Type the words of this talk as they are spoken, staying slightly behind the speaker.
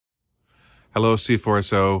Hello,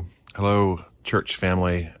 C4SO. Hello, church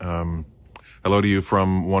family. Hello to you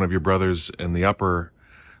from one of your brothers in the upper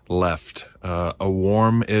left. A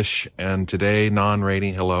warm-ish and today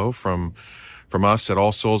non-rainy hello from us at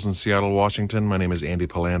All Souls in Seattle, Washington. My name is Andy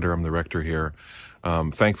Pelander. I'm the rector here.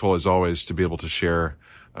 Thankful as always to be able to share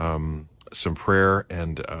some prayer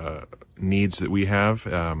and needs that we have,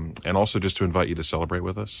 and also just to invite you to celebrate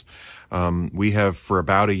with us. We have for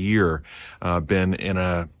about a year been in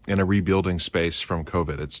a rebuilding space from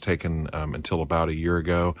COVID. It's taken until about a year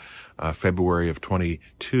ago, February of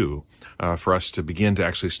 22, for us to begin to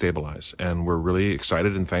actually stabilize. And we're really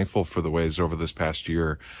excited and thankful for the ways over this past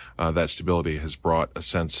year that stability has brought a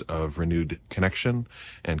sense of renewed connection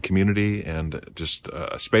and community, and just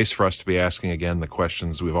a space for us to be asking again the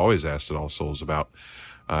questions we've always asked at All Souls about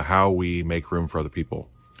how we make room for other people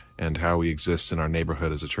and how we exist in our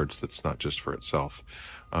neighborhood as a church that's not just for itself.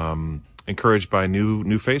 Encouraged by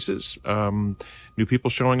new faces, new people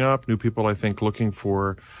showing up, new people, I think, looking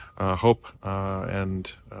for hope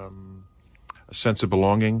and a sense of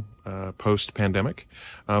belonging post-pandemic,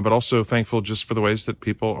 but also thankful just for the ways that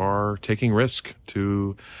people are taking risk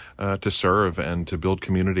to serve and to build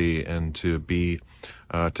community and to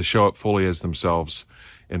show up fully as themselves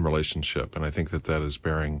in relationship. And I think that is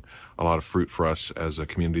bearing a lot of fruit for us as a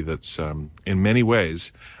community that's in many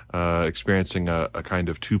ways experiencing a kind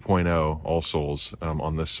of 2.0 All Souls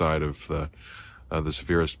on this side of the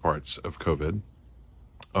severest parts of COVID.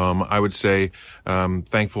 I would say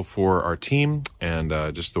thankful for our team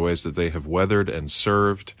and just the ways that they have weathered and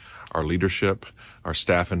served. Our leadership, our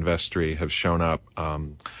staff and vestry have shown up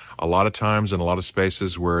a lot of times in a lot of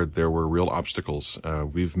spaces where there were real obstacles.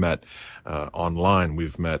 We've met online,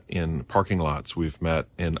 we've met in parking lots, we've met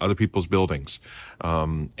in other people's buildings,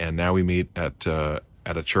 and now we meet at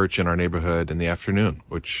a church in our neighborhood in the afternoon,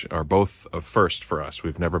 which are both a first for us.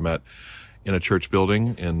 We've never met in a church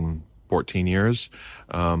building in 14 years,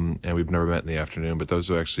 and we've never met in the afternoon, but those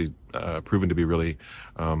have actually proven to be really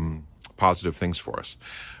positive things for us.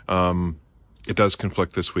 It does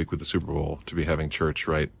conflict this week with the Super Bowl to be having church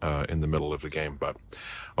right in the middle of the game, but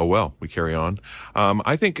oh well, we carry on.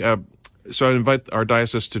 I think so I invite our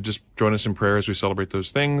diocese to just join us in prayer as we celebrate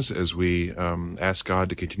those things, as we ask God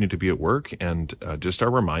to continue to be at work, and just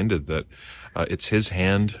are reminded that it's His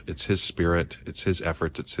hand, it's His Spirit, it's His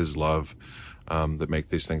effort, it's His love that make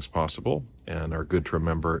these things possible and are good to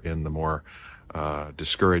remember in the more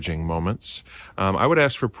discouraging moments. I would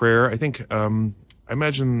ask for prayer. I think I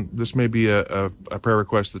imagine this may be a prayer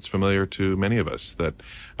request that's familiar to many of us, that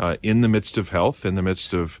in the midst of health, in the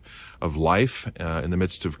midst of life, in the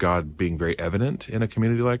midst of God being very evident in a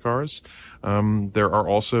community like ours, there are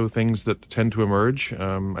also things that tend to emerge.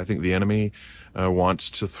 I think the enemy wants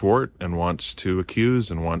to thwart and wants to accuse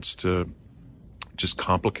and wants to just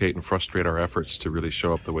complicate and frustrate our efforts to really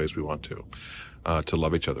show up the ways we want to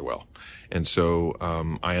love each other well. And so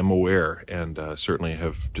I am aware and certainly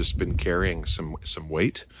have just been carrying some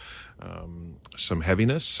weight, some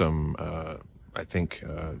heaviness, some I think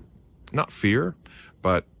not fear,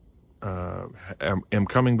 but am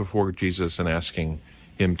coming before Jesus and asking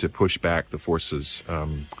Him to push back the forces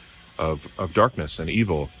of darkness and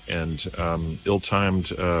evil and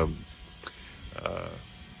ill-timed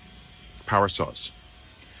power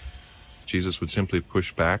saws. Jesus would simply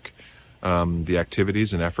push back the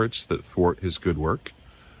activities and efforts that thwart His good work,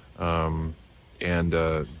 and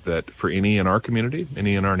that for any in our community,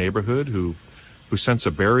 any in our neighborhood who sense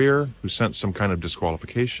a barrier, who sense some kind of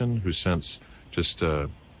disqualification, who sense just an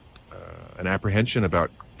apprehension about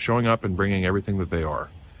showing up and bringing everything that they are,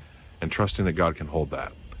 and trusting that God can hold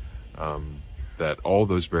that, that all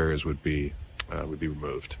those barriers would be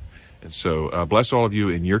removed. And so bless all of you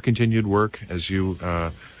in your continued work as you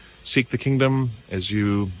seek the kingdom, as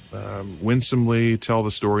you winsomely tell the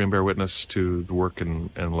story and bear witness to the work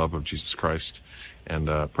and love of Jesus Christ. And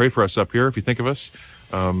pray for us up here if you think of us.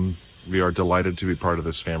 We are delighted to be part of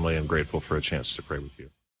this family and grateful for a chance to pray with you.